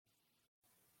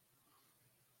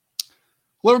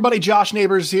Hello, everybody. Josh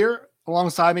Neighbors here.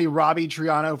 Alongside me, Robbie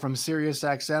Triano from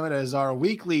SiriusXM. It is our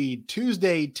weekly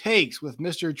Tuesday takes with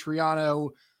Mr.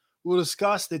 Triano. We'll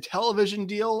discuss the television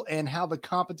deal and how the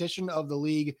competition of the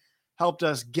league helped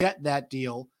us get that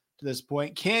deal to this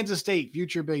point. Kansas State,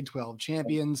 future Big 12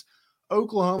 champions.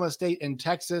 Oklahoma State and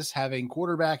Texas having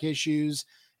quarterback issues.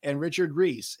 And Richard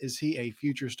Reese, is he a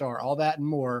future star? All that and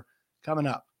more coming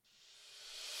up.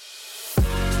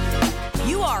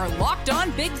 You are Locked On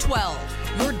Big 12,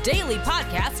 your daily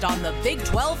podcast on the Big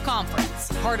 12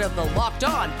 Conference, part of the Locked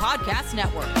On Podcast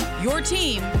Network, your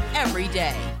team every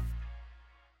day.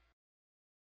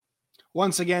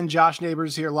 Once again, Josh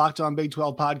Neighbors here, Locked On Big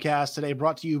 12 podcast today,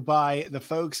 brought to you by the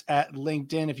folks at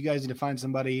LinkedIn. If you guys need to find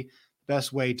somebody, the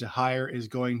best way to hire is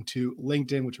going to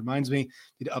LinkedIn, which reminds me, I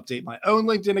need to update my own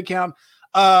LinkedIn account.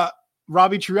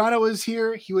 Robbie Triano is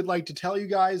here. He would like to tell you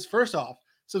guys, first off,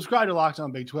 subscribe to Locked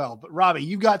On Big 12. But Robbie,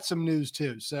 you got some news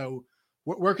too. So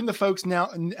where can the folks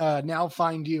now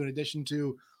find you in addition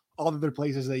to all the other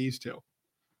places they used to?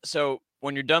 So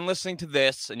when you're done listening to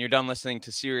this and you're done listening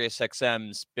to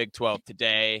SiriusXM's Big 12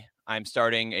 today, I'm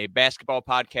starting a basketball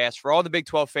podcast for all the Big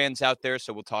 12 fans out there.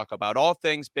 So we'll talk about all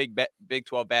things Big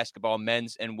 12 basketball,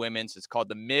 men's and women's. It's called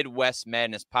the Midwest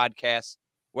Madness Podcast.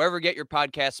 Wherever you get your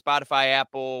podcast, Spotify,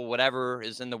 Apple, whatever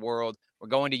is in the world. We're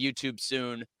going to YouTube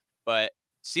soon, but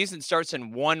season starts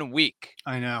in 1 week.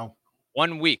 I know.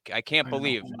 1 week. I can't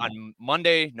believe. On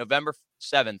Monday, November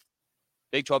 7th,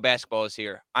 Big 12 basketball is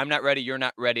here. I'm not ready. You're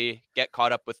not ready. Get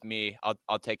caught up with me.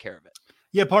 I'll take care of it.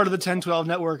 Yeah, part of the 10-12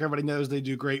 network. Everybody knows they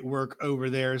do great work over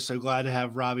there. So glad to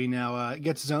have Robbie now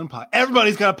gets his own pod.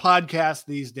 Everybody's got a podcast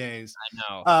these days.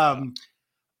 I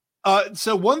know.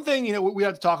 So one thing, we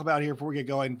have to talk about here before we get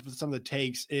going for some of the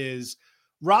takes is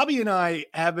Robbie and I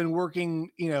have been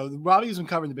working, Robbie's been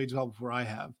covering the Big 12 before I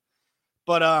have,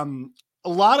 but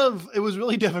it was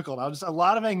really difficult. A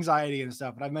lot of anxiety and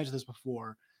stuff, and I've mentioned this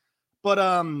before, but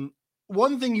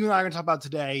one thing you and I are going to talk about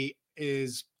today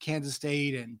is Kansas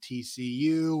State and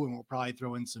TCU, and we'll probably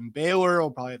throw in some Baylor.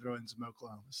 We'll probably throw in some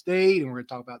Oklahoma State, and we're going to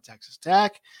talk about Texas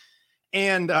Tech.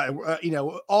 And,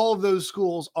 all of those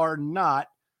schools are not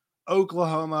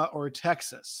Oklahoma or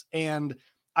Texas. And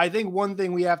I think one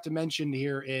thing we have to mention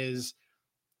here is,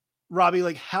 Robbie,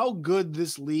 like how good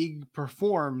this league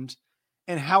performed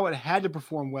and how it had to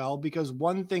perform well, because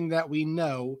one thing that we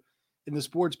know in the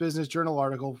Sports Business Journal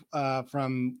article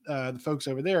from the folks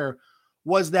over there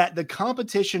was that the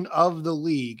competition of the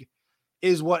league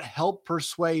is what helped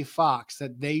persuade Fox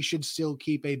that they should still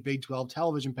keep a Big 12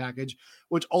 television package,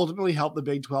 which ultimately helped the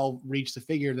Big 12 reach the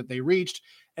figure that they reached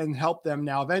and help them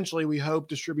now eventually, we hope,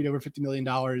 distribute over $50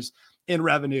 million in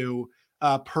revenue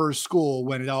per school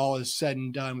when it all is said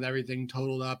and done with everything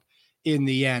totaled up in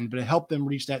the end. But it helped them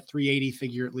reach that 380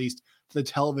 figure, at least for the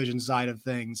television side of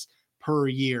things per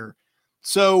year.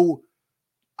 So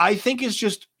I think it's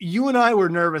just, you and I were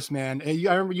nervous, man. I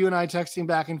remember you and I texting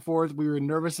back and forth. We were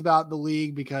nervous about the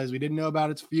league because we didn't know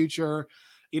about its future.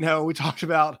 We talked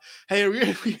about, hey,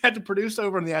 we had to produce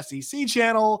over on the SEC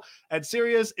channel at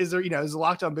Sirius. Is there, is the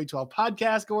Locked On Big 12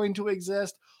 podcast going to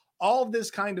exist? All of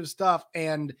this kind of stuff.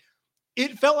 And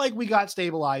it felt like we got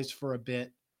stabilized for a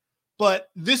bit, but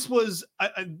this was,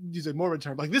 I use a more of a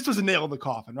term, like this was a nail in the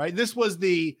coffin, right? This was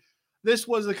the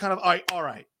kind of, all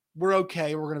right, we're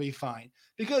okay. We're going to be fine.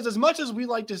 Because as much as we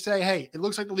like to say, hey, it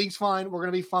looks like the league's fine, we're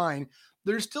going to be fine,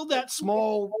 there's still that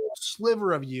small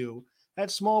sliver of you, that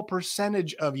small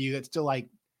percentage of you that's still like,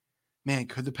 man,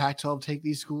 could the Pac-12 take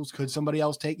these schools? Could somebody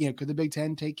else take, could the Big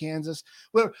Ten take Kansas?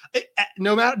 Well,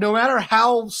 no matter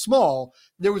how small,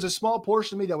 there was a small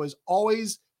portion of me that was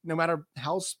always, no matter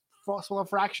how small a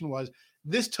fraction was,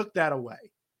 this took that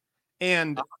away.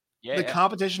 And the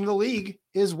competition of the league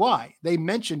is why. They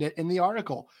mentioned it in the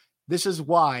article. This is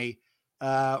why,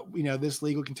 this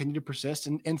league will continue to persist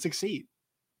and succeed.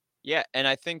 Yeah, and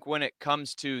I think when it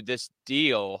comes to this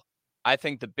deal, I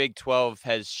think the Big 12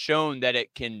 has shown that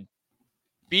it can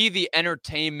be the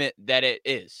entertainment that it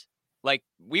is. Like,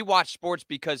 we watch sports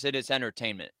because it is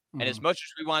entertainment. Mm-hmm. And as much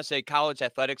as we want to say college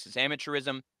athletics is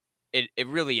amateurism, it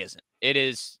really isn't. It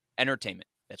is entertainment.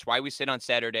 That's why we sit on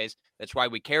Saturdays. That's why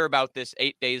we care about this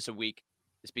 8 days a week.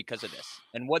 It's because of this.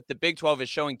 And what the Big 12 is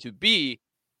showing to be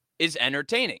is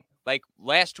entertaining. Like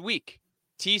last week,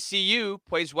 TCU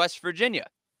plays West Virginia.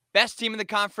 Best team in the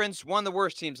conference, one of the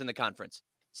worst teams in the conference.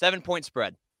 7-point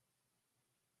spread.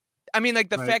 I mean, like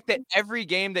the fact that every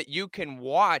game that you can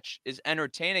watch is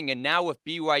entertaining. And now with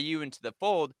BYU into the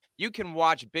fold, you can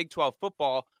watch Big 12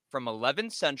 football from 11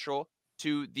 Central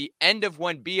to the end of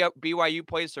when BYU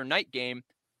plays their night game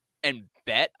and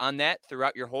bet on that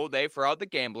throughout your whole day for all the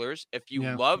gamblers. If you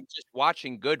Yeah. love just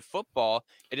watching good football,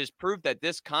 it is proved that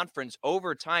this conference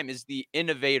over time is the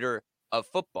innovator of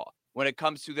football when it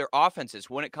comes to their offenses,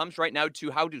 when it comes right now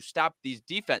to how to stop these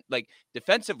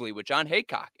defensively with John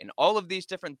Haycock and all of these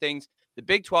different things. The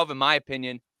Big 12, in my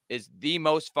opinion, is the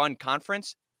most fun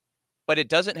conference, but it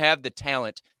doesn't have the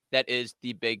talent that is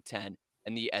the Big 10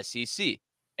 and the SEC.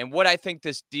 And what I think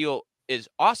this deal is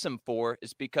awesome for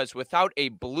is because without a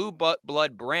blue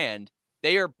blood brand,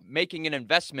 they are making an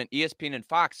investment, ESPN and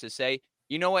Fox, to say,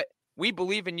 you know what? We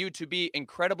believe in you to be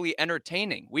incredibly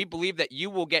entertaining. We believe that you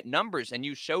will get numbers, and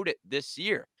you showed it this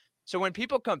year. So when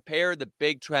people compare the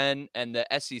Big 10 and the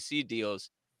SEC deals,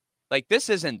 like, this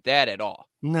isn't that at all.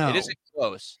 No. It isn't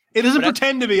close. It doesn't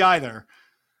pretend to be either.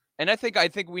 And I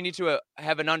think we need to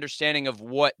have an understanding of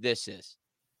what this is.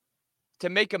 To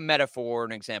make a metaphor or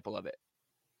an example of it,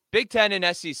 Big 10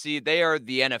 and SEC, they are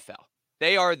the NFL.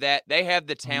 They are that. They have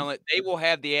the talent. They will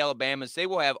have the Alabamas. They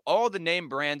will have all the name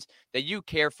brands that you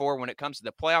care for when it comes to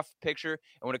the playoff picture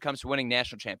and when it comes to winning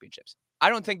national championships. I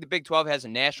don't think the Big 12 has a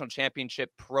national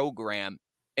championship program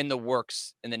in the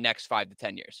works in the next 5 to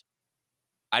 10 years.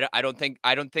 I don't think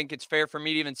it's fair for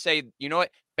me to even say, you know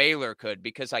what, Baylor could,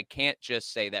 because I can't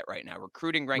just say that right now.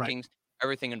 Recruiting rankings,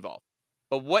 everything involved.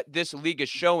 But what this league is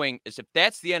showing is if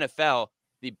that's the NFL,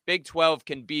 the Big 12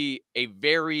 can be a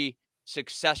very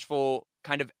successful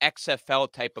kind of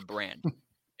XFL type of brand.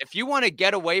 If you want to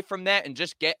get away from that and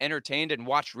just get entertained and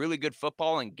watch really good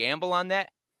football and gamble on that,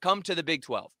 come to the Big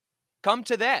 12. Come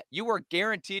to that. You are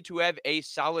guaranteed to have a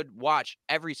solid watch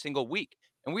every single week.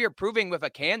 And we are proving with a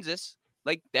Kansas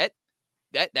like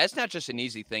that's not just an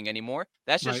easy thing anymore.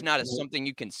 That's just not something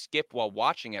you can skip while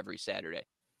watching every Saturday.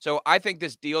 So I think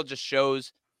this deal just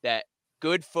shows that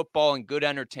good football and good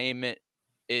entertainment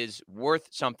is worth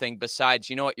something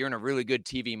besides, you know what, you're in a really good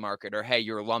TV market, or hey,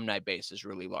 your alumni base is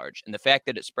really large. And the fact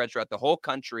that it spreads throughout the whole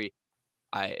country,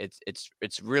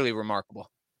 it's really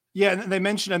remarkable. Yeah, and they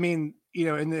mentioned, I mean, you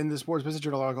know, in the Sports Business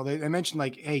Journal article, they mentioned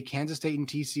like, hey, Kansas State and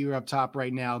TCU are up top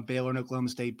right now. Baylor and Oklahoma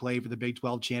State played for the Big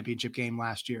 12 championship game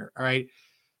last year. All right.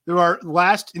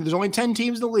 There's only 10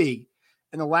 teams in the league.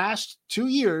 In the last 2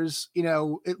 years, you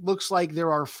know, it looks like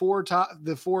there are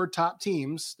the four top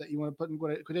teams that you want to put in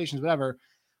quotations, whatever,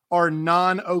 are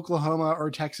non-Oklahoma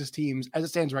or Texas teams as it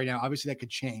stands right now. Obviously that could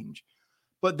change,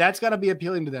 but that's got to be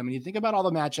appealing to them. And you think about all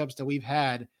the matchups that we've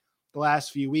had the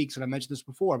last few weeks, and I mentioned this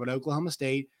before, but Oklahoma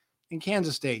State and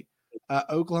Kansas State.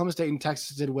 Oklahoma State and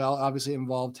Texas did well, obviously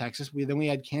involved Texas. Then we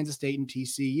had Kansas State and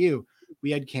TCU.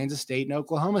 We had Kansas State and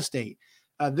Oklahoma State.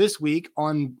 This week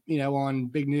on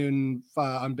Big Noon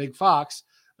on Big Fox,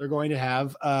 they're going to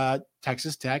have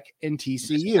Texas Tech and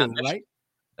TCU, right?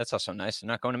 That's also nice. They're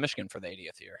not going to Michigan for the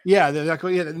 80th year. Yeah, they're not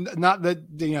going. Yeah, not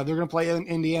that they're going to play in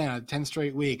Indiana 10th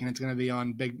straight week, and it's going to be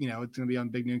on Big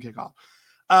Noon kickoff.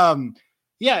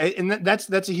 Yeah, and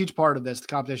that's a huge part of this, the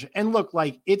competition. And look,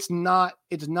 like it's not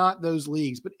those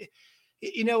leagues, but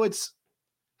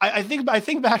I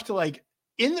think back to like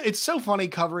it's so funny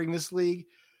covering this league.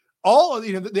 All of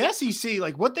the SEC,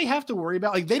 like what they have to worry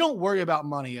about, like they don't worry about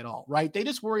money at all, right? They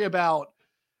just worry about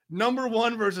number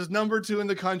 1 versus number 2 in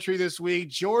the country this week,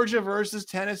 Georgia versus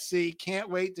Tennessee. Can't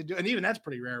wait to do, and even that's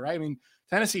pretty rare, right? I mean,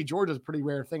 Tennessee, Georgia is a pretty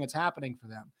rare thing that's happening for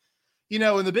them.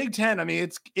 In the Big Ten, I mean,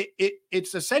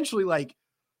 it's essentially like,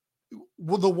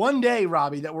 well, the one day,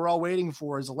 Robbie, that we're all waiting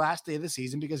for is the last day of the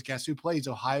season, because guess who plays?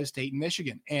 Ohio State and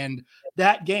Michigan. And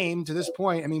that game, to this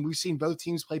point, I mean, we've seen both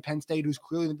teams play Penn State, who's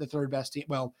clearly the third best team.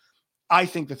 Well, I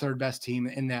think the third best team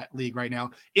in that league right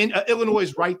now. Illinois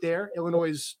is right there.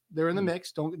 Illinois, they're in the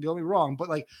mix. Don't get me wrong. But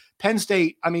like Penn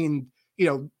State, I mean, they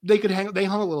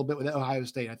hung a little bit with Ohio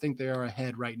State. I think they are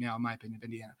ahead right now, in my opinion, of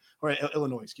Indiana or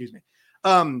Illinois, excuse me.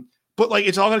 But like,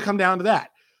 it's all going to come down to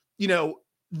that.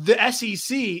 The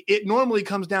SEC, it normally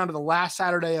comes down to the last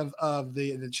Saturday of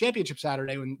the championship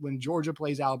Saturday when Georgia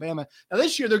plays Alabama. Now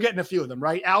this year they're getting a few of them,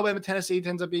 right? Alabama, Tennessee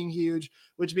ends up being huge,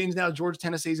 which means now Georgia,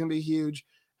 Tennessee is going to be huge.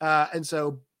 And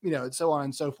so, and so on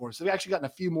and so forth. So they've actually gotten a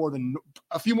few more than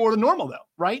normal though,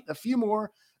 right? A few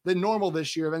more than normal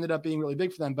this year have ended up being really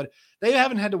big for them, but they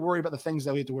haven't had to worry about the things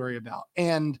that we have to worry about.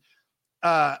 And,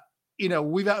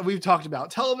 we've talked about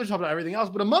television, talked about everything else,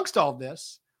 but amongst all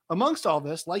this,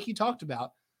 like you talked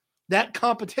about, that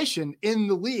competition in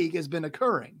the league has been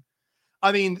occurring.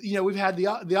 I mean, we've had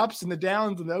the ups and the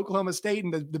downs in the Oklahoma State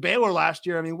and the Baylor last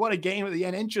year. I mean, what a game at the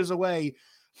end, inches away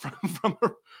from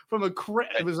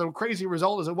it was a crazy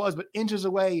result as it was, but inches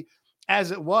away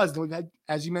as it was. Then we've had,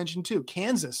 as you mentioned too,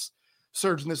 Kansas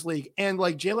surge in this league. And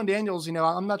like Jalen Daniels,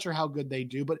 I'm not sure how good they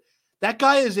do, but that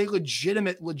guy is a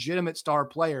legitimate star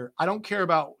player. I don't care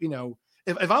about,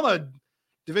 if I'm a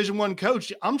Division I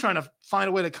coach, I'm trying to find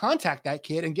a way to contact that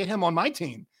kid and get him on my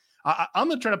team. I'm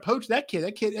going to try to poach that kid.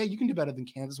 That kid, hey, you can do better than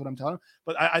Kansas, what I'm telling him.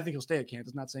 But I think he'll stay at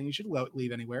Kansas. Not saying you should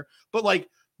leave anywhere. But like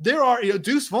there are,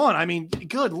 Deuce Vaughn. I mean,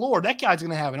 good Lord, that guy's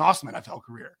going to have an awesome NFL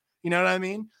career. You know what I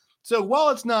mean? So while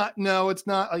it's not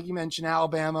like you mentioned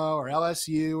Alabama or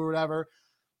LSU or whatever,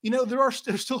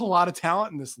 there's still a lot of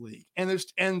talent in this league. And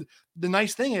the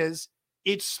nice thing is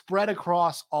it's spread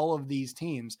across all of these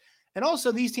teams. And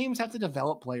also these teams have to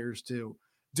develop players too.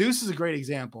 Deuce is a great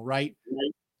example, right?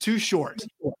 Too short,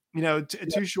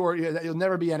 too short. He'll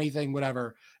never be anything,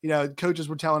 whatever. Coaches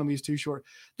were telling him he's too short.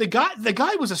 The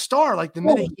guy was a star like the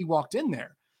minute he walked in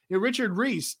there. Richard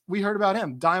Reese, we heard about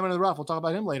him, diamond in the rough. We'll talk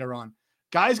about him later on.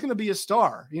 Guy's going to be a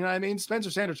star. You know what I mean?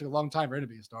 Spencer Sanders took a long time for him to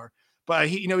be a star, but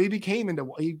he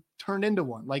turned into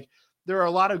one. Like there are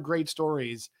a lot of great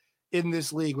stories in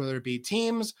this league, whether it be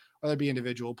teams, whether it be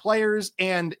individual players,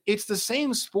 and it's the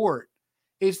same sport.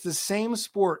 It's the same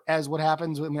sport as what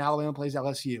happens when Alabama plays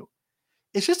LSU.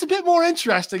 It's just a bit more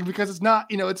interesting because it's not,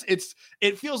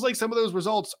 it feels like some of those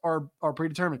results are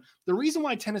predetermined. The reason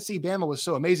why Tennessee Bama was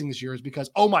so amazing this year is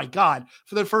because, oh my God,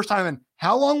 for the first time in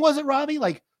how long was it, Robbie?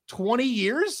 Like 20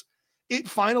 years? It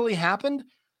finally happened.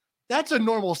 That's a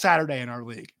normal Saturday in our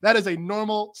league. That is a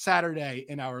normal Saturday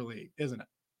in our league, isn't it?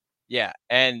 Yeah.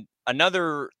 And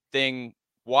another thing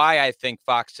why I think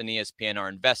Fox and ESPN are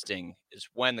investing is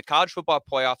when the college football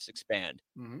playoffs expand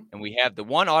and we have the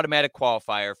one automatic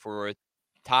qualifier for a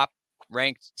top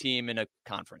ranked team in a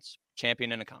conference,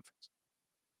 champion in a conference.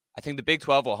 I think the Big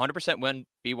 12 will 100%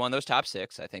 be one of those top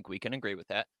 6. I think we can agree with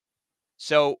that.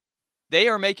 So they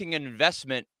are making an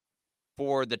investment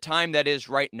for the time that is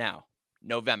right now,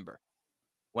 November,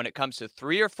 when it comes to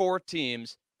 3 or 4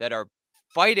 teams that are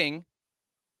fighting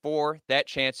for that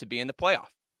chance to be in the playoff.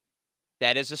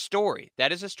 That is a story.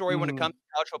 That is a story when it comes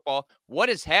to college football. What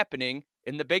is happening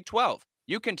in the Big 12?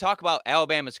 You can talk about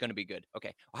Alabama's going to be good.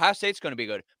 Okay. Ohio State's going to be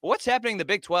good. But what's happening in the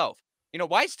Big 12?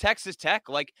 Why is Texas Tech,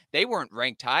 like, they weren't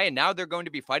ranked high, and now they're going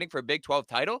to be fighting for a Big 12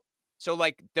 title? So,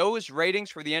 like, those ratings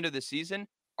for the end of the season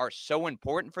are so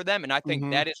important for them, and I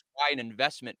think that is why an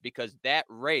investment, because that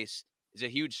race is a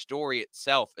huge story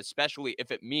itself, especially if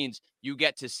it means you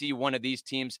get to see one of these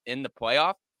teams in the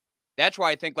playoff. That's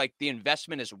why I think, like, the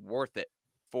investment is worth it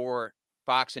for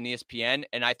Fox and ESPN.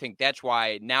 And I think that's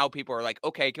why now people are like,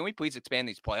 okay, can we please expand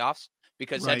these playoffs?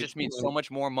 Because that just means so much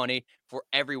more money for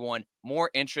everyone, more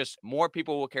interest, more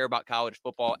people will care about college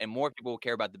football, and more people will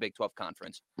care about the Big 12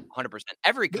 conference. 100%.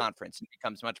 Every conference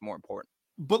becomes much more important.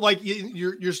 But like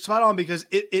you're spot on, because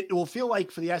it will feel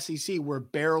like for the SEC, we're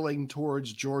barreling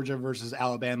towards Georgia versus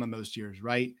Alabama most years,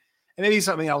 right? And maybe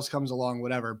something else comes along,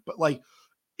 whatever. But like,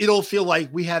 it'll feel like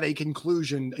we have a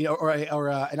conclusion, or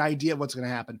an idea of what's going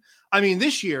to happen. I mean,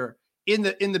 this year in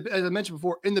the as I mentioned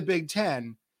before, in the Big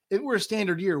Ten, if we're a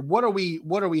standard year, what are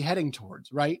we heading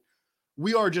towards? Right,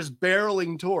 we are just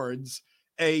barreling towards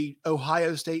a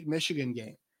Ohio State Michigan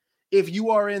game. If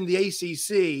you are in the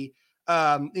ACC,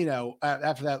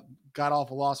 after that god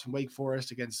awful loss from Wake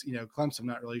Forest against Clemson, I'm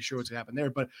not really sure what's going to happen there,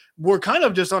 but we're kind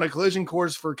of just on a collision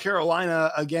course for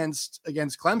Carolina against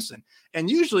Clemson, and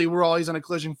usually we're always on a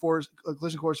collision course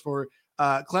for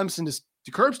Clemson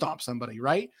to curb stomp somebody,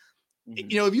 right?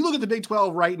 If you look at the Big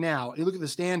 12 right now, you look at the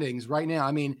standings right now.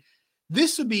 I mean,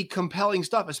 this would be compelling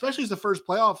stuff, especially as the first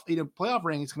playoff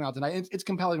rankings come out tonight. It's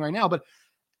compelling right now, but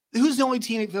who's the only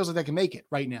team that feels like they can make it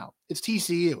right now? It's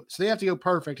TCU. So they have to go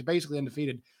perfect, basically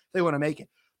undefeated. They want to make it.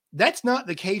 That's not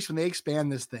the case when they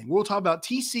expand this thing. We'll talk about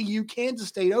TCU, Kansas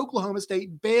State, Oklahoma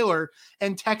State, Baylor,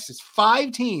 and Texas.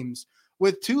 5 teams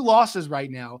with 2 losses right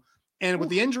now. And with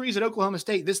the injuries at Oklahoma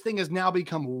State, this thing has now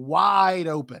become wide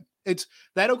open. It's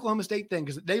that Oklahoma State thing,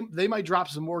 because they might drop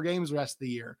some more games the rest of the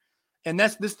year. And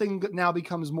this thing now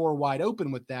becomes more wide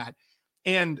open with that.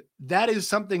 And that is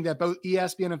something that both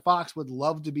ESPN and Fox would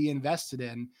love to be invested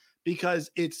in, because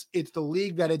it's the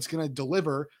league that it's going to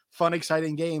deliver fun,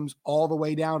 exciting games all the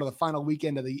way down to the final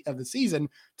weekend of the season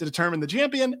to determine the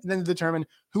champion, and then to determine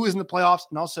who is in the playoffs.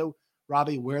 And also,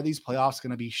 Robbie, where these playoffs are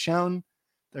going to be shown.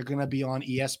 They're going to be on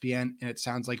ESPN, and it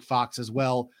sounds like Fox as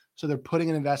well. So they're putting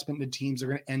an investment into teams that are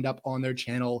going to end up on their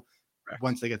channel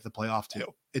once they get to the playoff too.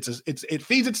 It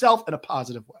feeds itself in a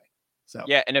positive way. So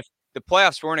yeah, and if the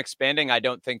playoffs weren't expanding, I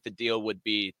don't think the deal would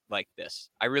be like this.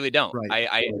 I really don't. Right.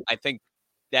 I think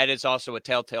that is also a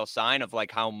telltale sign of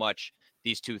like how much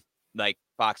these two, like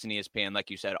Fox and ESPN, like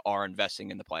you said, are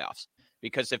investing in the playoffs.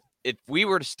 Because if we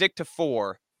were to stick to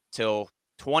 4 till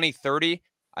 2030,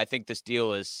 I think this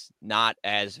deal is not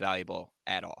as valuable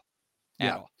at all.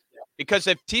 At all. Because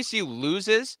if TCU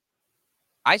loses,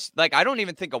 I don't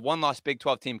even think a 1-loss Big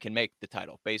 12 team can make the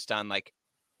title based on like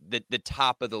the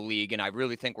top of the league, and I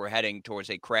really think we're heading towards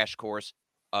a crash course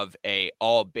of a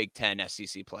all Big Ten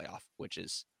SEC playoff, which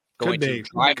is going to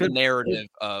drive the narrative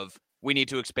of we need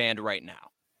to expand right now.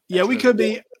 Yeah, we could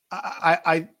be.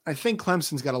 I think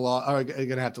Clemson's got a lot. Are going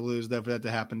to have to lose though for that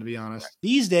to happen. To be honest, right.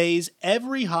 These days,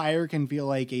 every hire can feel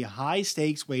like a high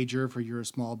stakes wager for your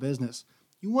small business.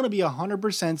 You want to be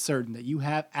 100% certain that you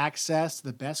have access to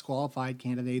the best qualified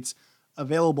candidates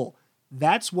available.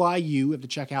 That's why you have to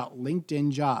check out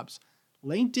LinkedIn Jobs.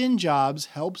 LinkedIn Jobs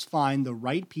helps find the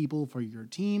right people for your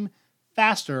team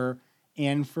faster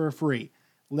and for free.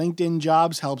 LinkedIn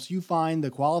Jobs helps you find the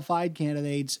qualified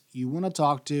candidates you want to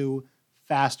talk to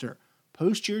faster.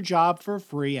 Post your job for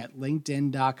free at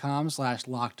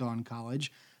linkedin.com/lockedoncollege.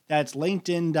 That's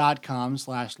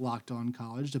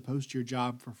linkedin.com/lockedoncollege to post your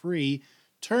job for free.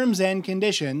 Terms and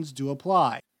conditions do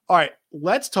apply. All right,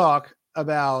 let's talk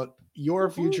about your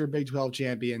future Big 12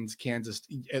 champions, Kansas,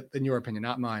 in your opinion,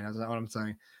 not mine. That's not what I'm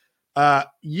saying.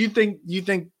 You think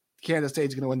Kansas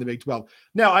State's going to win the Big 12.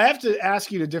 Now, I have to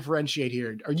ask you to differentiate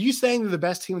here. Are you saying they're the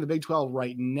best team in the Big 12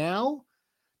 right now?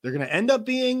 They're going to end up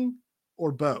being,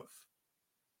 or both?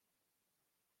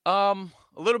 A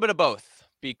little bit of both,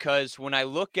 because when I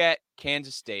look at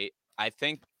Kansas State, I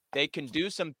think they can do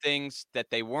some things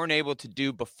that they weren't able to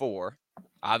do before.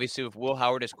 Obviously, with Will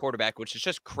Howard as quarterback, which is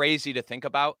just crazy to think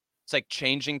about. It's like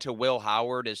changing to Will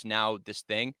Howard is now this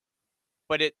thing.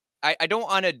 But I don't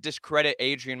want to discredit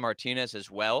Adrian Martinez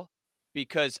as well,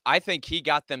 because I think he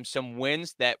got them some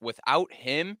wins that without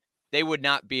him, they would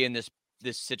not be in this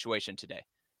situation today.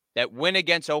 That win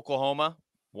against Oklahoma,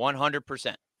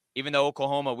 100%. Even though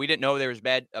Oklahoma, we didn't know there was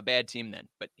a bad team then,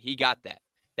 but he got that.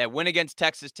 That win against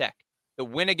Texas Tech, the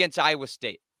win against Iowa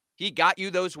State. He got you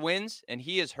those wins, and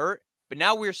he is hurt. But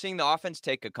now we're seeing the offense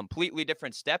take a completely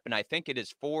different step, and I think it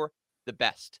is for the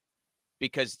best.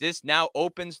 Because this now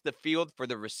opens the field for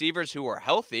the receivers who are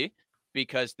healthy,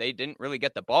 because they didn't really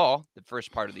get the ball the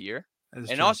first part of the year. And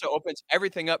true. Also opens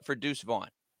everything up for Deuce Vaughn.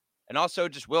 And also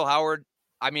just Will Howard.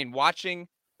 I mean, watching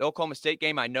the Oklahoma State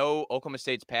game, I know Oklahoma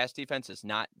State's pass defense is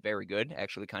not very good,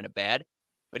 actually kind of bad.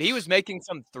 But he was making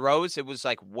some throws. It was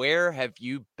like, where have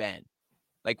you been?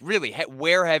 Like, really,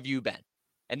 where have you been?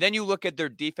 And then you look at their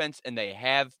defense, and they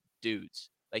have dudes.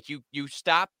 Like, you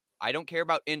stop. I don't care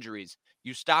about injuries.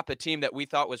 You stop a team that we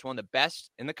thought was one of the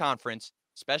best in the conference,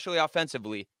 especially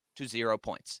offensively, to 0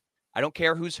 points. I don't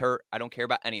care who's hurt. I don't care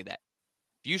about any of that.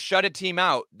 If you shut a team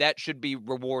out, that should be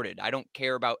rewarded. I don't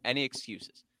care about any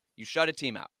excuses. You shut a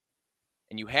team out.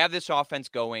 And you have this offense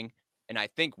going, and I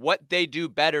think what they do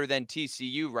better than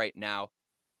TCU right now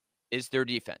is their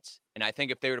defense. And I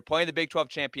think if they were to play in the Big 12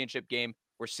 championship game,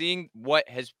 we're seeing what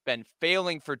has been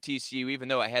failing for TCU, even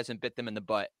though it hasn't bit them in the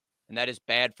butt, and that is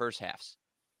bad first halves.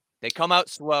 They come out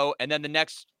slow, and then the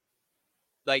next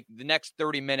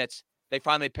 30 minutes, they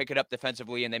finally pick it up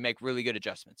defensively, and they make really good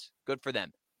adjustments. Good for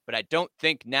them. But I don't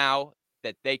think now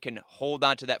that they can hold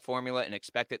on to that formula and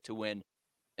expect it to win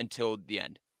until the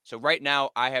end. So right now,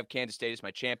 I have Kansas State as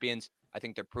my champions. I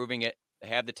think they're proving it. They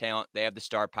have the talent. They have the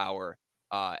star power.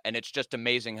 And it's just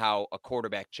amazing how a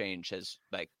quarterback change has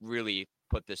really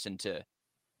put this into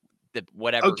the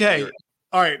whatever. Okay.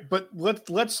 All right. But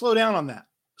let's slow down on that.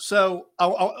 So I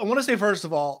want to say, first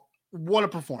of all, what a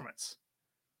performance.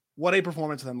 What a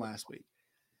performance of them last week.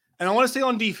 And I want to say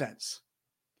on defense,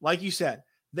 like you said,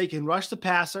 they can rush the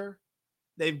passer.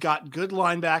 They've got good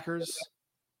linebackers.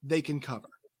 They can cover,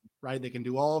 right? They can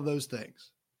do all of those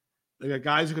things. They got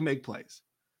guys who can make plays.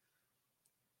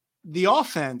 The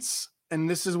offense, and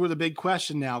this is where the big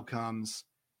question now comes.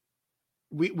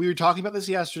 We were talking about this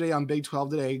yesterday on Big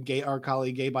 12 today. Our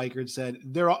colleague Gabe Eichert said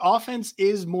their offense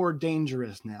is more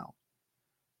dangerous now.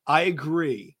 I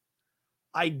agree.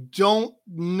 I don't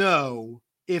know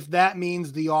if that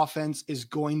means the offense is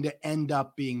going to end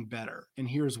up being better. And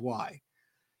here's why.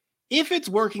 If it's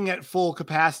working at full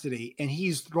capacity and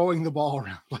he's throwing the ball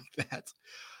around like that,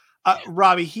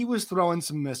 Robbie, he was throwing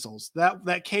some missiles.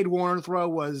 That Cade Warner throw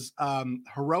was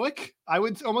heroic. I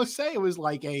would almost say it was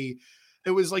like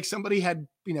somebody had,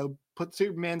 put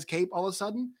Superman's cape all of a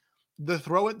sudden. The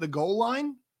throw at the goal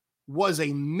line was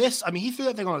a miss. I mean, he threw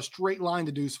that thing on a straight line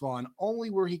to Deuce Vaughn, only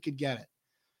where he could get it.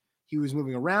 He was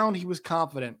moving around. He was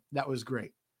confident. That was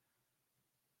great.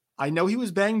 I know he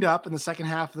was banged up in the second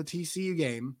half of the TCU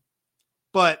game,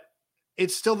 but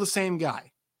it's still the same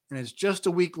guy. And it's just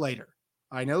a week later.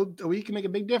 I know a week can make a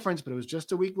big difference, but it was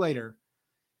just a week later.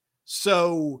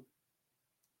 So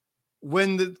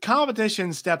when the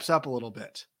competition steps up a little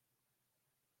bit,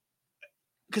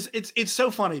 because it's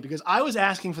so funny, because I was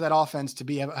asking for that offense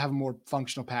to have a more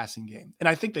functional passing game, and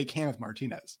I think they can with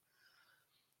Martinez.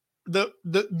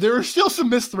 there were still some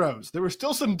missed throws. There were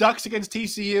still some ducks against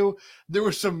TCU. There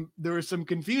were some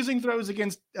confusing throws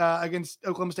against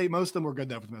Oklahoma State. Most of them were good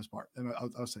though for the most part. And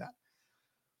I'll say that.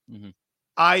 Mm-hmm.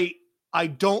 I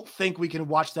don't think we can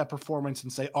watch that performance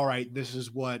and say, all right, this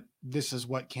is what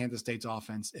Kansas State's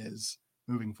offense is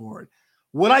moving forward.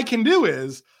 What I can do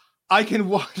is I can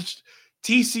watch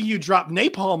TCU drop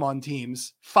napalm on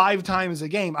teams 5 times a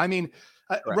game. I mean,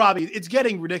 Robbie, it's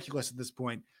getting ridiculous at this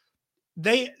point.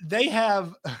 They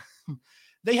have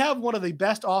they have one of the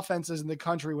best offenses in the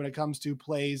country when it comes to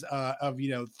plays of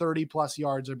 30 plus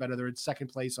yards or better. They're in second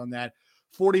place on that.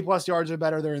 40 plus yards or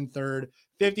better, they're in third.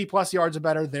 50 plus yards or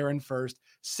better, they're in first.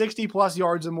 60 plus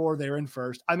yards or more, they're in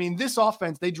first. I mean, this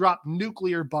offense, they drop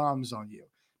nuclear bombs on you.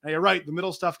 Now you're right, the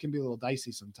middle stuff can be a little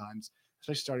dicey sometimes,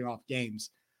 especially starting off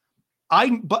games.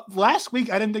 But last week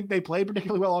I didn't think they played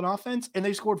particularly well on offense, and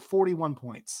they scored 41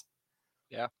 points.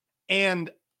 Yeah.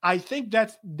 And I think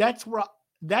that's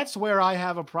where I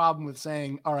have a problem with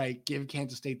saying, all right, give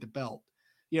Kansas State the belt.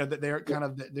 That they're kind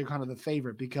of the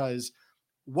favorite, because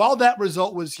while that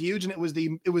result was huge and it was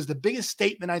the biggest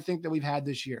statement I think that we've had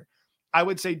this year, I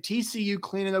would say TCU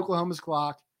cleaning Oklahoma's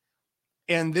clock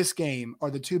and this game are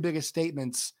the 2 biggest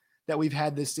statements that we've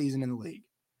had this season in the league.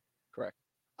 Correct.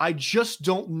 I just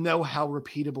don't know how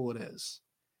repeatable it is.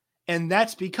 And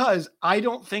that's because I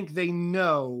don't think they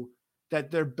know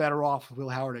that they're better off with Will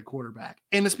Howard at quarterback.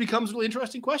 And this becomes a really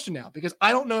interesting question now, because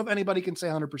I don't know if anybody can say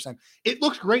 100%. It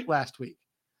looked great last week,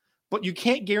 but you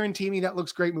can't guarantee me that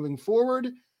looks great moving forward.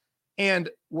 And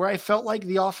where I felt like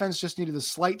the offense just needed a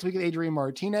slight tweak at Adrian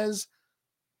Martinez,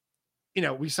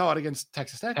 we saw it against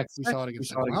Texas Tech. We saw it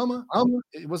against Oklahoma.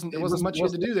 It wasn't much you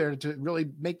had to do there to really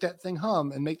make that thing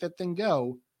hum and make that thing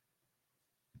go.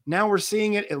 Now we're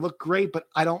seeing it. It looked great, but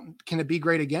can it be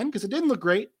great again? Because it didn't look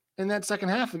great in that second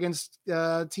half against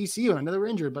TCU. And I know they were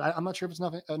injured, but I'm not sure if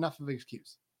it's enough of an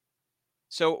excuse.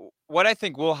 So what I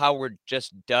think Will Howard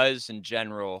just does in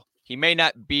general, he may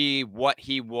not be what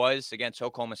he was against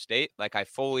Oklahoma State.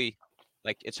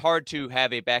 It's hard to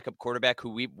have a backup quarterback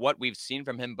what we've seen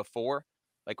from him before.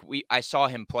 I saw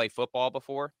him play football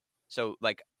before. So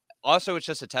also it's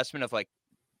just a testament of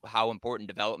how important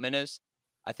development is.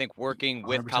 I think working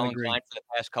with Colin Klein for the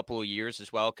past couple of years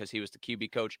as well, because he was the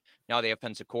QB coach, now the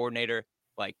offensive coordinator,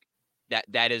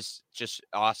 that is just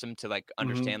awesome to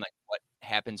understand what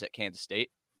happens at Kansas State.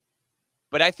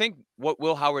 But I think what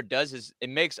Will Howard does is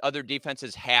it makes other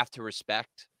defenses have to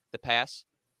respect the pass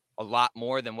a lot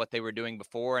more than what they were doing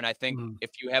before. And I think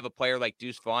if you have a player like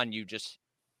Deuce Vaughn, you just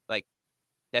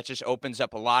that just opens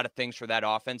up a lot of things for that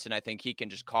offense. And I think he can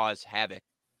just cause havoc.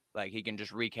 He can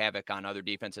just wreak havoc on other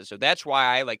defenses. So that's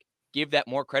why I give that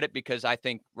more credit, because I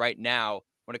think right now,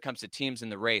 when it comes to teams in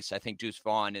the race, I think Deuce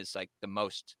Vaughn is the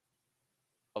most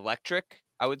electric,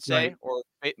 I would say, right. Or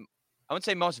I would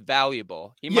say most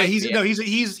valuable. He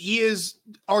is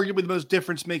arguably the most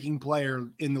difference-making player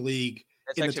in the league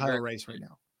in the title race right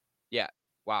now. Yeah.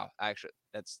 Wow. Actually,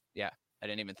 I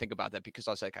didn't even think about that, because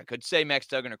I was I could say Max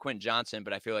Duggan or Quentin Johnson,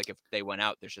 but I feel like if they went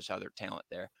out, there's just other talent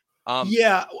there.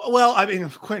 Well, I mean,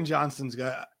 if Quentin Johnson's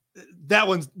got that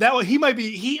one, he might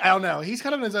be, I don't know. He's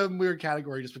kind of in his own weird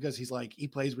category just because he's he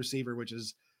plays receiver, which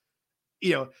is,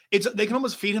 they can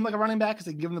almost feed him like a running back because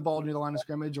they can give him the ball near the line of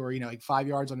scrimmage or, 5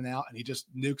 yards on and out, and he just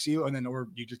nukes you, or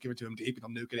you just give it to him deep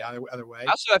and he'll nuke it either way.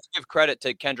 I also have to give credit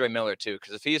to Kendre Miller too,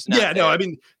 because if he's not I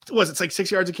mean, it's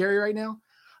 6 yards of carry right now?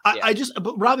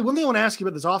 But Robbie, one thing I want to ask you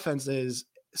about this offense is,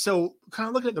 so kind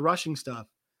of looking at the rushing stuff,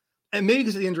 and maybe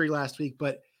because of the injury last week,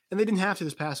 and they didn't have to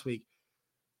this past week.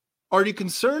 Are you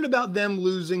concerned about them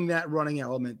losing that running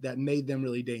element that made them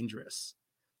really dangerous?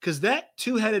 Because that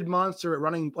 2-headed monster at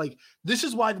running, this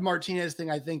is why the Martinez thing,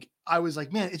 I think I was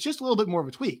man, it's just a little bit more of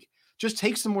a tweak. Just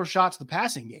take some more shots at the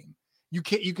passing game. You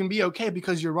can be okay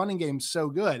because your running game's so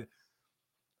good.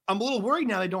 I'm a little worried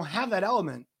now they don't have that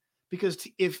element, because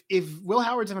if Will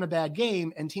Howard's having a bad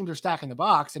game and teams are stacking the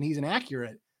box and he's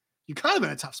inaccurate, you're kind of in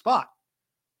a tough spot.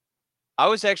 I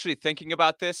was actually thinking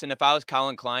about this, and if I was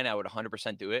Colin Klein, I would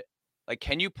 100% do it.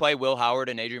 Can you play Will Howard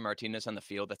and Adrian Martinez on the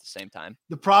field at the same time?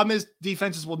 The problem is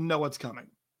defenses will know what's coming.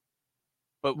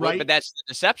 But that's the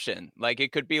deception.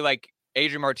 It could be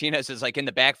Adrian Martinez is in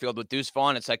the backfield with Deuce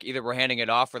Vaughn. It's either we're handing it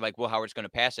off or Will Howard's going to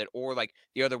pass it, or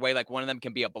the other way, one of them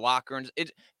can be a blocker. And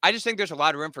I just think there's a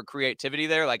lot of room for creativity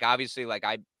there. Obviously,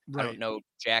 I don't know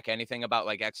jack anything about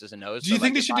X's and O's. Do you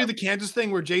think they should do the Kansas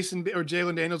thing where Jason or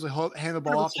Jalen Daniels would hand the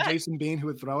ball 100%. Off to Jason Bean, who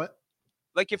would throw it?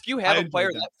 If you have a player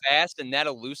that fast and that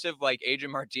elusive like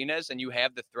Adrian Martinez, and you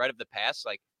have the threat of the pass,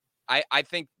 I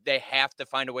think they have to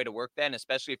find a way to work that, and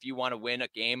especially if you want to win a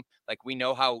game. We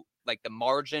know how the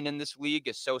margin in this league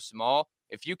is so small.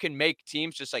 If you can make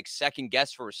teams just like second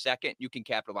guess for a second, you can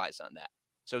capitalize on that.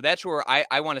 So that's where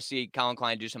I want to see Colin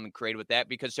Klein do something creative with that,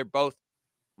 because they're both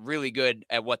really good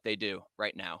at what they do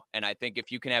right now. And I think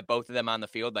if you can have both of them on the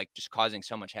field, like just causing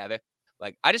so much havoc,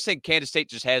 like I just think Kansas State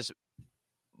just has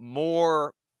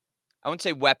more, I wouldn't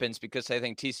say weapons because I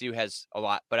think TCU has a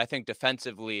lot, but I think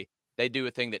defensively they do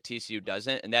a thing that TCU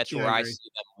doesn't. And that's where I see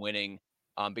them winning.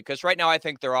 Because right now I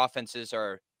think their offenses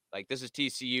are like, this is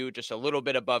TCU just a little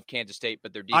bit above Kansas State,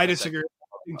 but their defense. I disagree.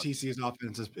 I think TCU's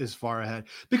offense is far ahead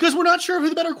because we're not sure who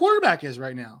the better quarterback is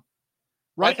right now.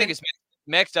 Right. Well, I think it's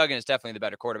Max Duggan is definitely the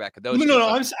better quarterback of those. No.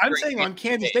 I'm saying on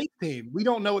Kansas State team, we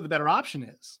don't know what the better option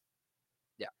is.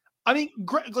 Yeah. I mean,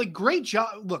 great job.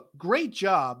 Look, great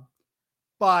job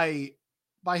by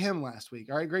him last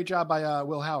week. All right. Great job by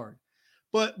Will Howard.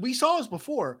 But we saw this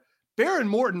before. Baron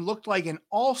Morton looked like an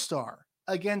all-star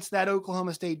against that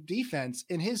Oklahoma State defense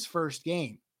in his first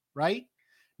game. Right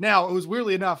now, it was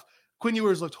weirdly enough, Quinn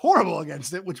Ewers looked horrible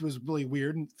against it, which was really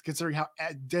weird considering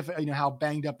how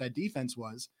banged up that defense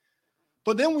was.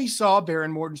 But then we saw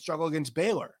Baron Morton struggle against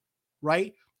Baylor,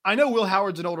 right? I know Will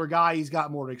Howard's an older guy. He's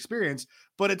got more experience,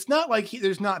 but it's not like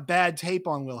there's not bad tape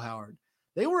on Will Howard.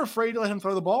 They were afraid to let him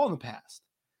throw the ball in the past.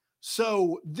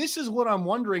 So this is what I'm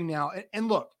wondering now. And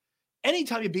look,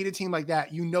 anytime you beat a team like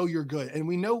that, you know you're good. And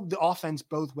we know the offense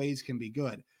both ways can be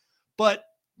good. But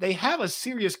they have a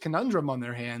serious conundrum on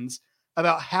their hands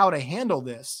about how to handle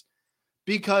this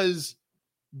because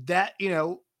that,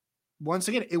 once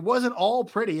again, it wasn't all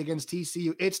pretty against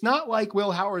TCU. It's not like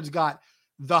Will Howard's got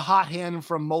the hot hand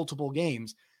from multiple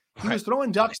games. He was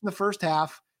throwing ducks in the first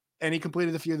half, and he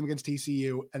completed a few of them against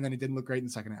TCU, and then he didn't look great in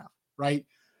the second half, right?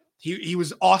 He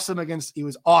was awesome in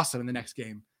the next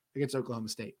game against Oklahoma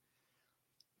State.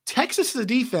 Texas is a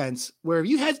defense where if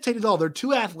you hesitate at all, they're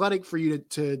too athletic for you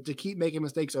to keep making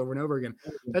mistakes over and over again.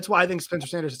 That's why I think Spencer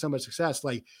Sanders has so much success.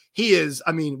 Like he is,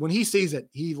 when he sees it,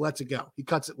 he lets it go. He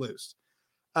cuts it loose.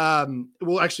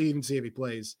 We'll actually even see if he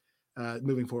plays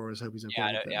moving forward. I hope he's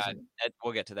okay.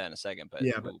 We'll get to that in a second. But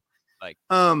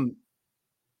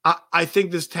I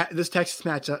think this Texas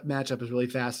matchup is really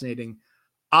fascinating.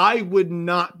 I would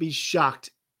not be shocked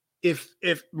if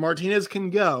Martinez can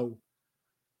go.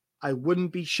 I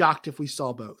wouldn't be shocked if we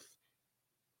saw both.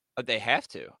 But they have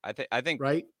to. I think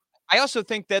right. I also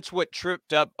think that's what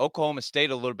tripped up Oklahoma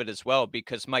State a little bit as well,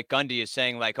 because Mike Gundy is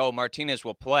saying like, oh, Martinez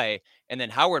will play, and then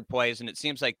Howard plays, and it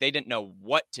seems like they didn't know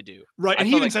what to do. Right, and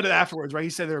he even said it afterwards, right? He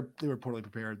said they were poorly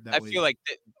prepared that week. Feel like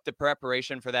the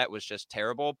preparation for that was just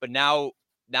terrible, but now,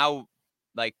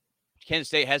 like, Kansas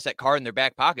State has that card in their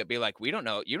back pocket, be like, you don't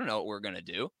know what we're going to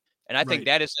do. And I think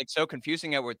that is like so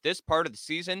confusing that with this part of the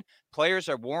season, players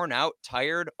are worn out,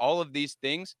 tired, all of these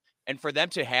things. And for them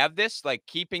to have this, like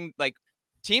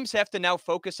teams have to now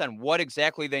focus on what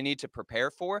exactly they need to prepare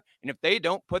for. And if they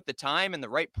don't put the time in the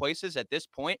right places at this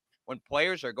point, when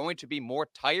players are going to be more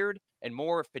tired and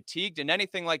more fatigued and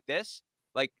anything like this,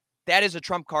 like that is a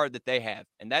trump card that they have.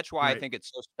 And that's why I think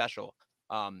it's so special.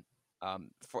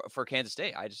 For Kansas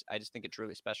State, I just think it's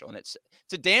really special, and it's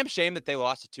a damn shame that they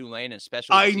lost to Tulane,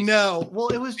 especially. I know. Well,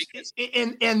 it was,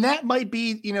 and that might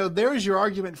be, there's your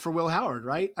argument for Will Howard,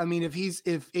 right? I mean,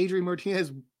 if Adrian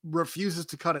Martinez refuses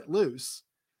to cut it loose,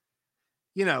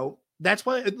 that's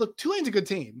why. Look, Tulane's a good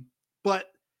team,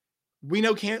 but we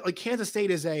know Kansas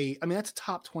State is that's a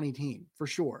top 20 team for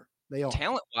sure. They are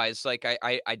talent wise. Like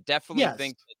I definitely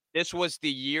think that this was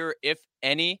the year, if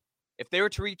they were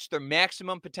to reach their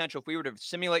maximum potential, if we were to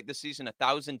simulate the season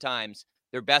 1,000 times,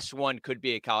 their best one could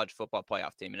be a college football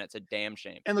playoff team, and that's a damn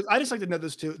shame. And look, I just like to know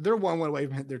this too. They're 1 away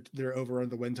from their over on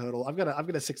the win total. I've got a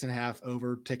 6.5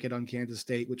 over ticket on Kansas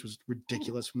State, which was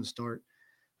ridiculous from the start.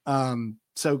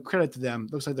 So credit to them.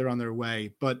 Looks like they're on their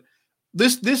way. But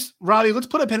this Robbie, let's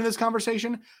put a pin in this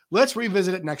conversation. Let's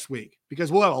revisit it next week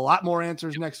because we'll have a lot more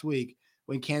answers next week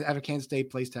after Kansas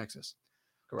State plays Texas.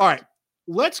 Correct. All right.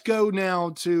 Let's go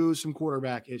now to some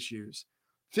quarterback issues.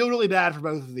 Feel really bad for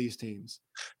both of these teams.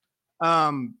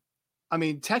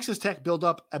 Texas Tech built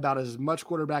up about as much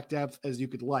quarterback depth as you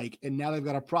could like, and now they've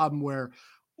got a problem where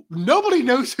nobody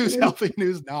knows who's healthy and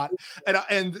who's not.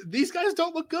 And these guys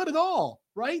don't look good at all,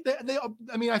 right?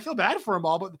 I feel bad for them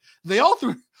all, but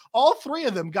all three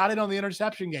of them got in on the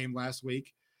interception game last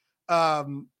week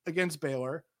against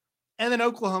Baylor. And then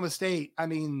Oklahoma State,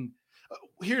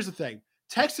 here's the thing.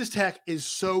 Texas Tech is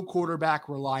so quarterback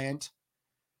reliant,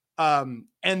 and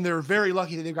they're very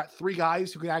lucky that they've got 3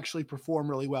 guys who can actually perform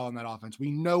really well in that offense.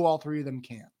 We know all 3 of them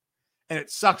can, and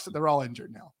it sucks that they're all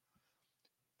injured now.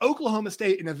 Oklahoma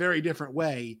State, in a very different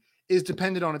way, is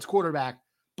dependent on its quarterback,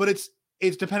 but it's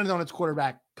dependent on its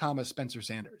quarterback, Spencer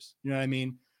Sanders. You know what I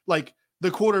mean? Like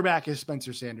the quarterback is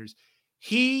Spencer Sanders.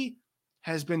 He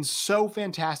has been so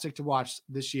fantastic to watch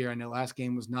this year. I know last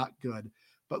game was not good,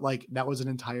 but like that was an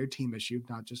entire team issue,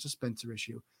 not just a Spencer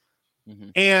issue. Mm-hmm.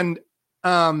 And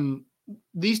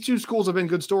these two schools have been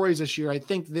good stories this year. I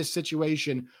think this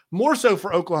situation, more so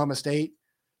for Oklahoma State,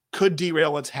 could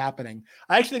derail what's happening.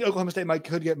 I actually think Oklahoma State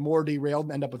could get more derailed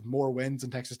and end up with more wins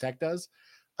than Texas Tech does.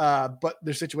 But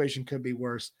their situation could be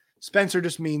worse. Spencer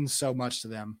just means so much to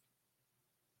them.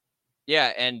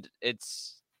 Yeah, and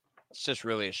it's just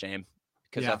really a shame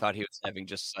because I thought he was having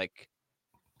just like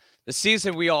the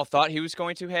season we all thought he was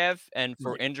going to have, and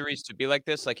for injuries to be like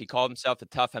this, like he called himself a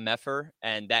tough MFer,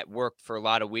 and that worked for a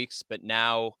lot of weeks, but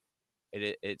now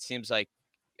it seems like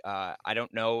I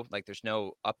don't know, like there's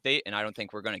no update, and I don't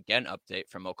think we're going to get an update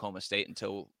from Oklahoma State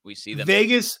until we see them.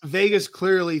 Vegas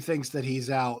clearly thinks that he's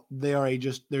out. They're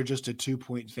just a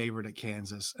 2-point favorite at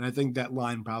Kansas, and I think that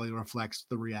line probably reflects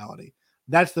the reality.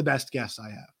 That's the best guess I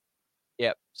have.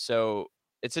 Yep. So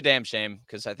it's a damn shame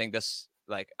because I think this,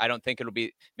 like, I don't think it'll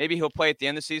be, maybe he'll play at the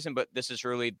end of the season, but this is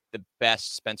really the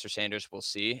best Spencer Sanders we'll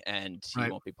see, and he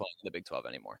won't be playing in the Big 12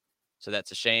 anymore. So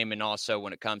that's a shame. And also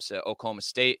when it comes to Oklahoma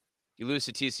State, you lose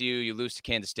to TCU, you lose to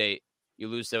Kansas State, you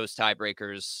lose those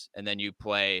tiebreakers, and then you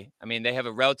play. I mean, they have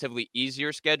a relatively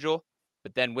easier schedule,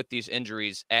 but then with these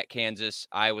injuries at Kansas,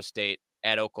 Iowa State,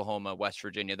 at Oklahoma, West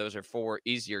Virginia, those are 4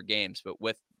 easier games. But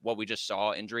with what we just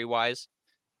saw injury-wise,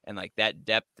 and like that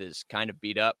depth is kind of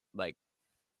beat up, like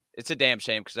it's a damn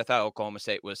shame because I thought Oklahoma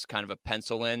State was kind of a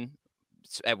pencil in,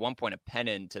 at one point a pen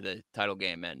in to the title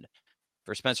game, and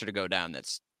for Spencer to go down,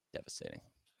 that's devastating.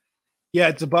 Yeah,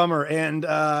 it's a bummer. And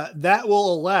that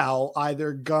will allow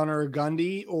either Gunnar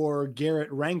Gundy or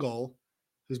Garrett Rangel,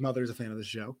 whose mother is a fan of the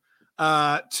show,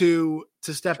 to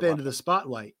step into the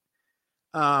spotlight.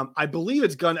 I believe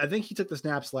it's Gundy. I think he took the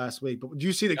snaps last week, but do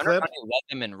you see the Gunnar clip? Gundy led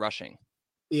them in rushing.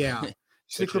 Yeah.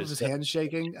 See the clip of his hands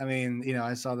shaking? I mean,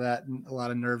 I saw that, and a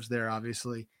lot of nerves there,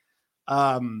 obviously.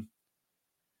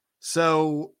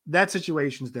 So that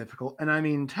situation is difficult. And I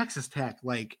mean, Texas Tech,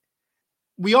 like,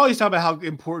 we always talk about how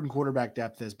important quarterback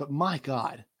depth is, but my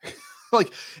God,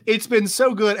 like it's been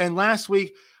so good. And last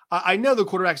week, I know the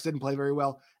quarterbacks didn't play very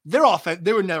well. Their offense,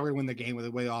 they were never going to win the game with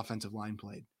the way the offensive line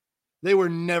played. They were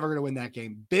never going to win that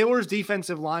game. Baylor's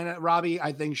defensive line, Robbie,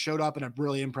 I think showed up in a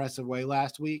really impressive way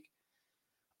last week.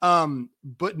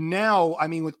 But now, I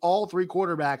mean, with all 3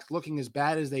 quarterbacks looking as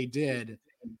bad as they did,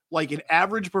 like an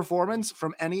average performance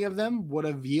from any of them would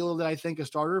have yielded, I think, a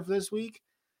starter for this week.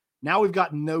 Now we've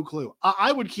got no clue.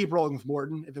 I would keep rolling with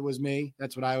Morton if it was me.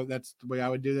 That's the way I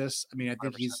would do this. I mean, I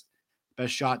think 100%. He's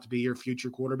best shot to be your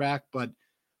future quarterback, but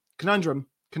conundrum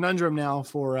now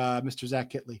for Mr.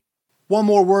 Zach Kittley. One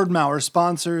more word from our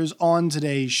sponsors on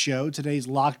today's show. Today's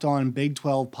Locked On Big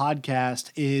 12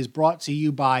 podcast is brought to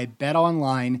you by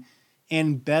BetOnline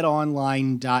and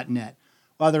BetOnline.net.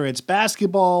 Whether it's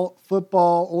basketball,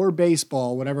 football, or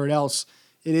baseball, whatever else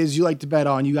it is you like to bet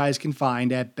on, you guys can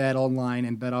find at BetOnline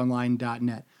and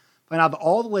BetOnline.net. Find out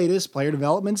all the latest player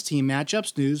developments, team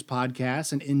matchups, news,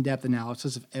 podcasts, and in-depth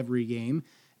analysis of every game.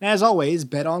 And as always,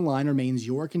 BetOnline remains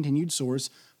your continued source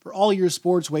for all your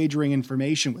sports wagering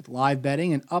information with live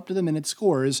betting and up-to-the-minute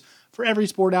scores for every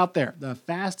sport out there. The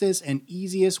fastest and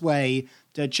easiest way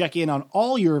to check in on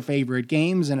all your favorite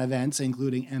games and events,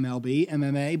 including MLB,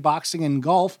 MMA, boxing, and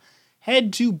golf.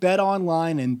 Head to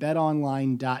BetOnline and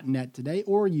BetOnline.net today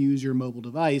or use your mobile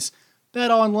device.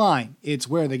 BetOnline, it's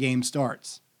where the game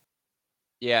starts.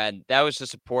 Yeah, and that was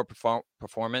just a poor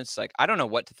performance. Like, I don't know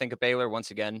what to think of Baylor.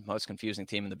 Once again, most confusing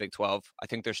team in the Big 12. I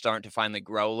think they're starting to finally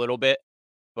grow a little bit.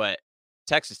 But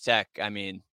Texas Tech, I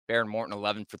mean, Behren Morton,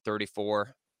 11 for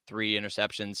 34, 3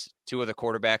 interceptions. 2 of the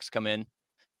quarterbacks come in.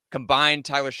 Combined,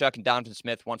 Tyler Shuck and Donovan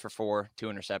Smith, 1 for 4, 2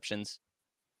 interceptions.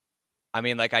 I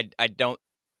mean, like,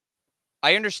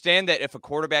 I understand that if a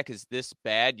quarterback is this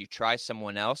bad, you try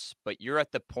someone else, but you're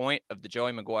at the point of the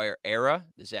Joey McGuire era,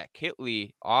 the Zach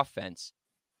Kittley offense,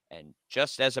 and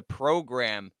just as a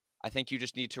program, I think you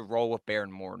just need to roll with Behren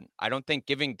Morton. I don't think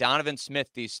giving Donovan Smith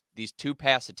these 2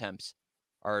 pass attempts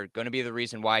are going to be the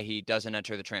reason why he doesn't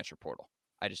enter the transfer portal.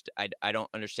 I don't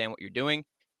understand what you're doing.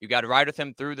 You got to ride with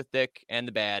him through the thick and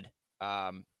the bad.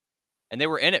 And they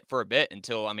were in it for a bit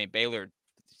until, I mean, Baylor,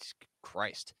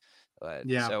 Christ.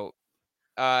 Yeah. So,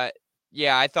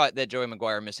 yeah, I thought that Joey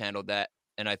McGuire mishandled that.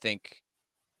 And I think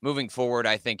moving forward,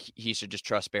 I think he should just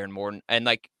trust Behren Morton. And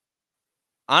like,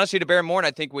 honestly, to Behren Morton,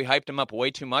 I think we hyped him up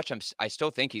way too much. I still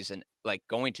think he's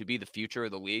going to be the future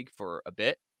of the league for a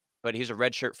bit, but he's a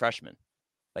redshirt freshman.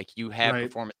 Like, you have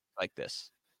performances like this,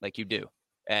 like you do.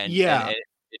 And, yeah, and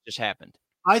it just happened.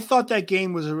 I thought that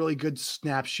game was a really good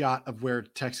snapshot of where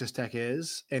Texas Tech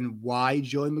is and why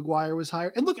Joey McGuire was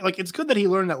hired. And look, like, it's good that he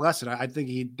learned that lesson. I think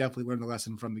he definitely learned the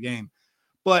lesson from the game.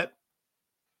 But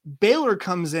Baylor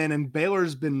comes in, and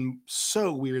Baylor's been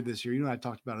so weird this year. I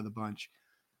talked about it a bunch.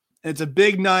 And it's a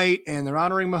big night, and they're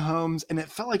honoring Mahomes, and it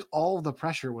felt like all of the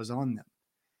pressure was on them.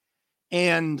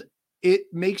 And it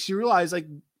makes you realize, like,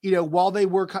 while they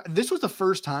were, this was the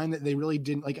first time that they really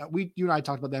didn't, like, you and I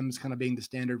talked about them as kind of being the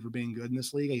standard for being good in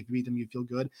this league. If you beat them, you feel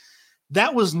good.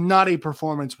 That was not a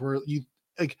performance where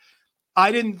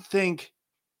I didn't think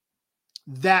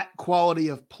that quality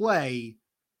of play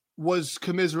was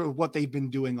commensurate with what they've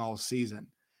been doing all season.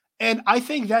 And I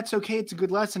think that's okay. It's a good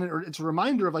lesson, or it's a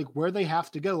reminder of, like, where they have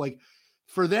to go. Like,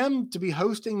 for them to be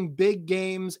hosting big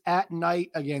games at night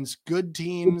against good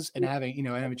teams and having,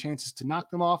 having chances to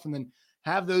knock them off, and then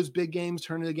have those big games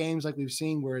turn into games like we've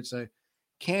seen where it's a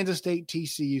Kansas State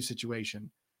TCU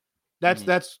situation. That's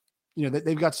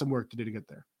they've got some work to do to get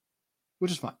there,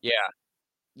 which is fine.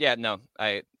 Yeah, no,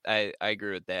 I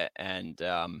agree with that. And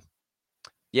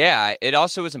it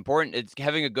also is important. It's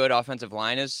having a good offensive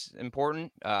line is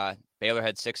important. Baylor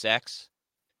had 6 sacks.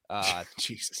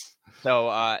 Jesus.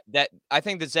 So that I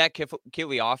think the Zach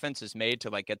Kittley offense is made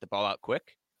to, like, get the ball out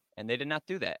quick. And they did not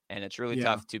do that. And it's really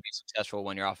tough to be successful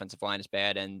when your offensive line is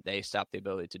bad and they stop the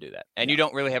ability to do that. And you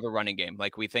don't really have a running game.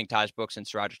 Like, we think Taj Brooks and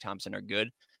SaRodorick Thompson are good,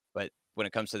 but when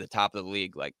it comes to the top of the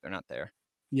league, like, they're not there.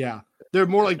 Yeah. They're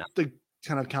more like the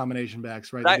kind of combination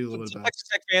backs, right? They do a little bit of Texas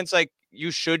Tech fans, like,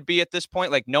 you should be at this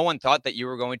point. Like, no one thought that you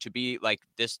were going to be, like,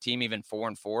 this team even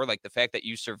 4-4. Like, the fact that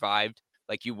you survived,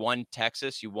 like, you won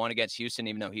Texas, you won against Houston,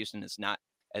 even though Houston is not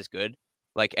as good.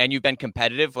 Like, and you've been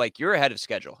competitive, like, you're ahead of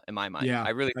schedule in my mind. Yeah,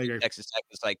 I really think Texas Tech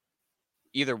is, like,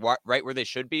 either right where they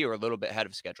should be or a little bit ahead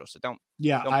of schedule. So don't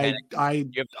panic.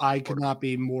 I could not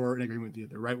be more in agreement with you.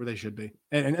 They're right where they should be.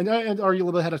 And are you a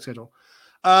little bit ahead of schedule?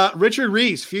 Richard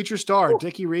Reese, future star,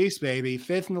 Dickie Reese, baby,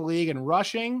 5th in the league in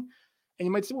rushing. And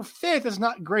you might say, well, 5th is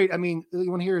not great. I mean,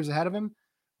 anyone here is ahead of him.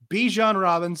 Bijan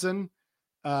Robinson,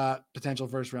 potential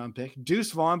first-round pick.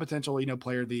 Deuce Vaughn, potential,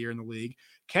 player of the year in the league.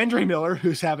 Kendre Miller,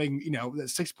 who's having,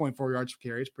 6.4 yards per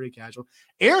carry, is pretty casual.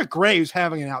 Eric Gray, who's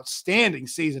having an outstanding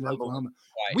season in Oklahoma.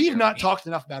 We've not talked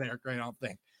enough about Eric Gray, I don't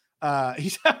think.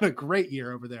 He's having a great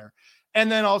year over there.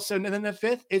 And then the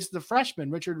 5th is the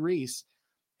freshman, Richard Reese.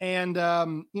 And,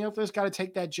 if there's got to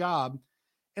take that job.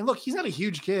 And look, he's not a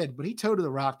huge kid, but he towed to the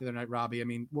rock the other night, Robbie. I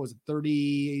mean, what was it,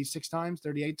 36 times,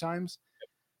 38 times?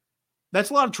 That's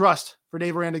a lot of trust for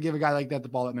Dave Aranda to give a guy like that the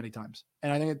ball that many times.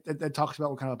 And I think it talks about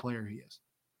what kind of a player he is.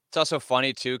 It's also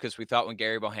funny, too, because we thought when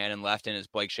Gary Bohannon left and his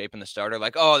Blake Shapen the starter,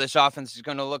 like, oh, this offense is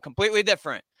going to look completely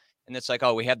different. And it's like,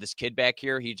 oh, we have this kid back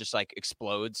here. He just, like,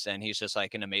 explodes, and he's just,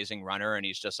 like, an amazing runner, and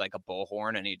he's just, like, a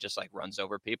bullhorn, and he just, like, runs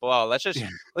over people. Oh, let's just do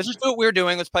what we're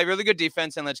doing. Let's play really good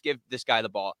defense, and let's give this guy the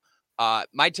ball.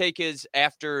 My take is,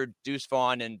 after Deuce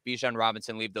Vaughn and Bijan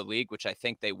Robinson leave the league, which I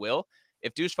think they will,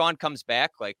 if Deuce Vaughn comes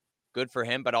back, like, good for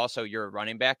him, but also you're a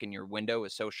running back, and your window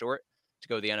is so short to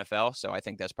go to the NFL, so I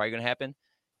think that's probably going to happen.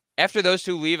 After those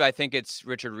two leave, I think it's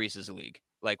Richard Reese's league.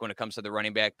 Like, when it comes to the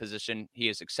running back position, he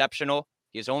is exceptional.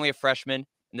 He is only a freshman.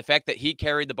 And the fact that he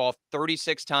carried the ball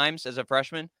 36 times as a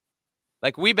freshman,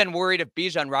 like, we've been worried if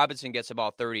Bijan Robinson gets the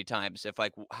ball 30 times, if,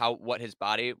 like, what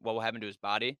will happen to his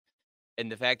body. And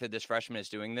the fact that this freshman is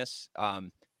doing this,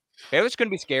 it's going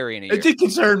to be scary in a year. It did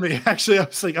concern me, actually. I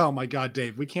was like, oh my God,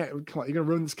 Dave, come on, you're going to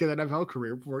ruin this kid's NFL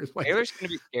career before he's playing. Baylor's going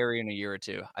to be scary in a year or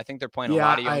two. I think they're playing a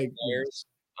lot of young players.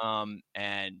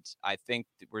 And I think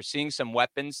we're seeing some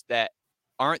weapons that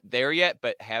aren't there yet,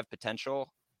 but have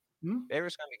potential.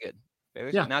 Baylor's going to be good.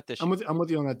 Baylor's not this year. I'm with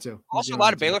you on that too. Also, a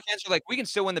lot of Baylor fans are like, we can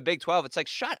still win the Big 12. It's like,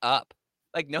 shut up.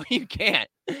 Like, no, you can't.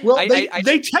 Well,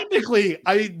 they technically,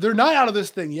 they're not out of this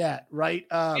thing yet, right?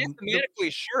 Mathematically,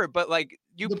 sure, but like,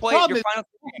 you play your final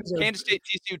Kansas State,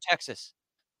 TCU, Texas.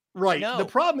 Right. No. The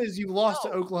problem is you lost to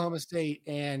Oklahoma State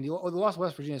and you lost to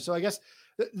West Virginia. So I guess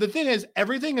the thing is,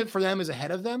 everything for them is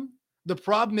ahead of them. The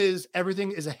problem is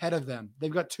everything is ahead of them.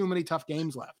 They've got too many tough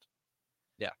games left.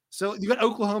 Yeah. So you got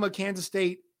Oklahoma, Kansas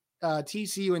State,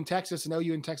 TCU, and Texas, and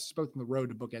OU and Texas both on the road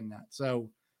to bookend that. So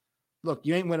look,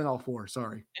 you ain't winning all 4.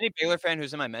 Sorry. Any Baylor fan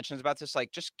who's in my mentions about this,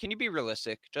 like, just can you be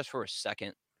realistic just for a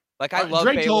second? Like, I love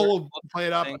Drake Baylor. Toll will play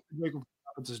it up. Drake will,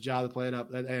 it's his job to play it up.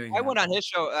 I went on his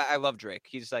show. I love Drake.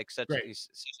 He's like he's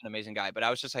such an amazing guy. But I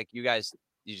was just like, you guys,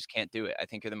 you just can't do it. I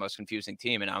think you're the most confusing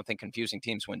team, and I don't think confusing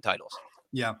teams win titles.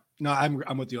 Yeah, no,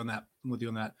 I'm with you on that.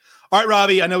 All right,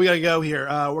 Robbie, I know we got to go here.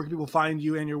 Where can people find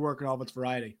you and your work and all of its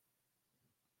variety?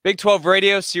 Big 12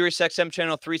 Radio, Sirius XM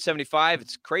channel 375.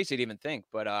 It's crazy to even think,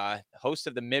 but host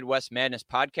of the Midwest Madness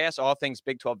podcast, all things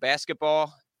Big 12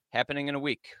 basketball. happening in a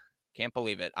week. Can't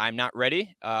believe it. I'm not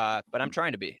ready, but I'm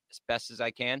trying to be as best as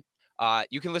I can.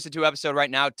 You can listen to an episode right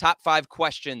now, top 5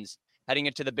 questions heading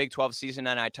into the Big 12 season,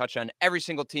 and I touch on every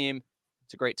single team.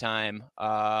 It's a great time.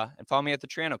 And follow me at the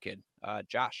Triano Kid.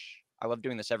 Josh, I love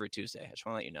doing this every Tuesday. I just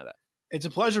want to let you know that. It's a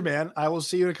pleasure, man. I will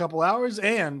see you in a couple hours,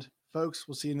 and folks,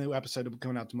 we'll see you in the new episode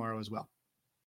coming out tomorrow as well.